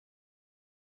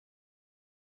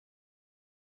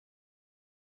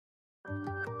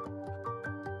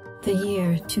The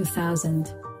year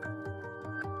 2000.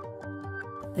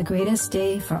 The greatest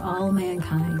day for all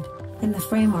mankind. In the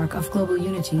framework of global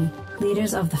unity,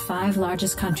 leaders of the 5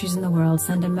 largest countries in the world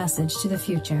send a message to the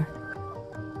future.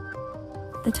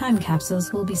 The time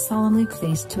capsules will be solemnly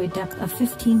placed to a depth of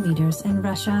 15 meters in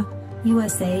Russia,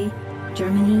 USA,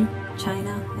 Germany,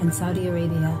 China, and Saudi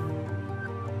Arabia.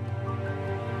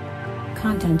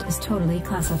 Content is totally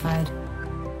classified.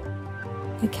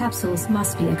 The capsules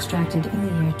must be extracted in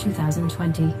the year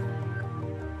 2020.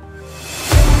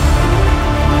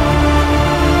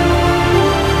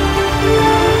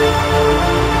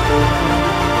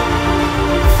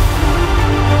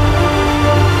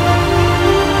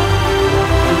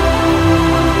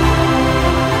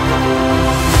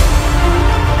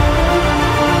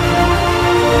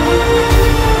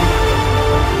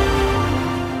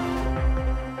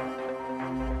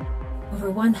 Over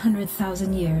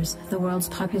 100,000 years, the world's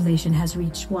population has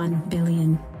reached 1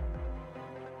 billion.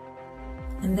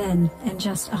 And then, in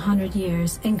just 100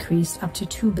 years, increased up to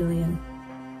 2 billion.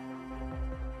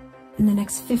 In the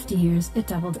next 50 years, it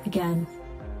doubled again.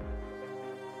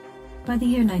 By the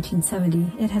year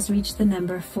 1970, it has reached the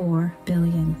number 4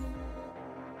 billion.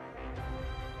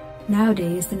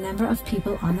 Nowadays, the number of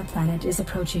people on the planet is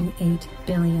approaching 8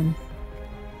 billion.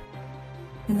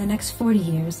 In the next 40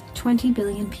 years, 20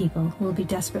 billion people will be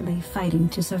desperately fighting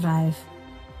to survive.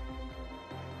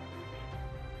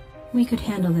 We could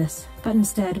handle this, but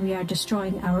instead we are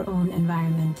destroying our own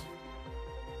environment.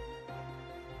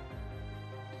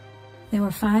 There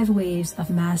were 5 waves of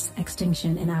mass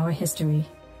extinction in our history.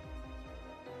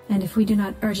 And if we do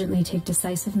not urgently take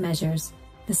decisive measures,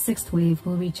 the 6th wave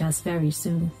will reach us very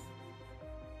soon.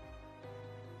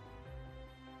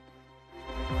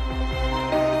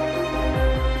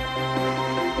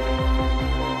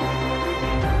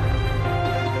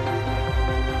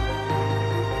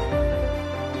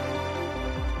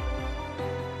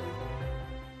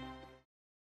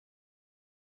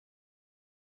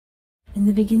 In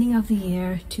the beginning of the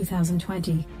year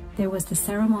 2020, there was the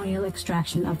ceremonial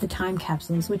extraction of the time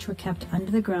capsules, which were kept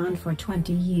under the ground for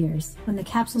 20 years. When the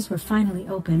capsules were finally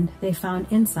opened, they found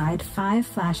inside 5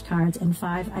 flashcards and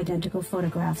 5 identical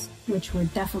photographs, which were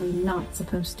definitely not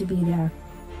supposed to be there.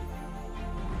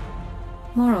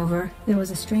 Moreover, there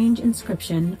was a strange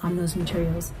inscription on those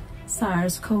materials,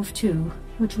 SARS-CoV-2,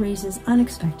 which raises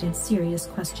unexpected, serious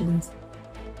questions.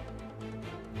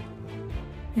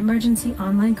 Emergency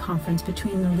online conference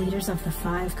between the leaders of the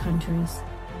 5 countries,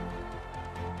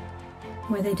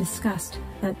 where they discussed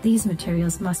that these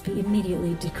materials must be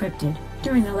immediately decrypted.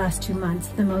 During the last 2 months,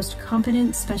 the most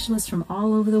competent specialists from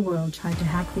all over the world tried to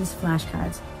hack these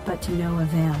flashcards, but to no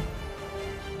avail.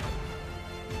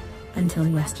 Until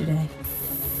yesterday.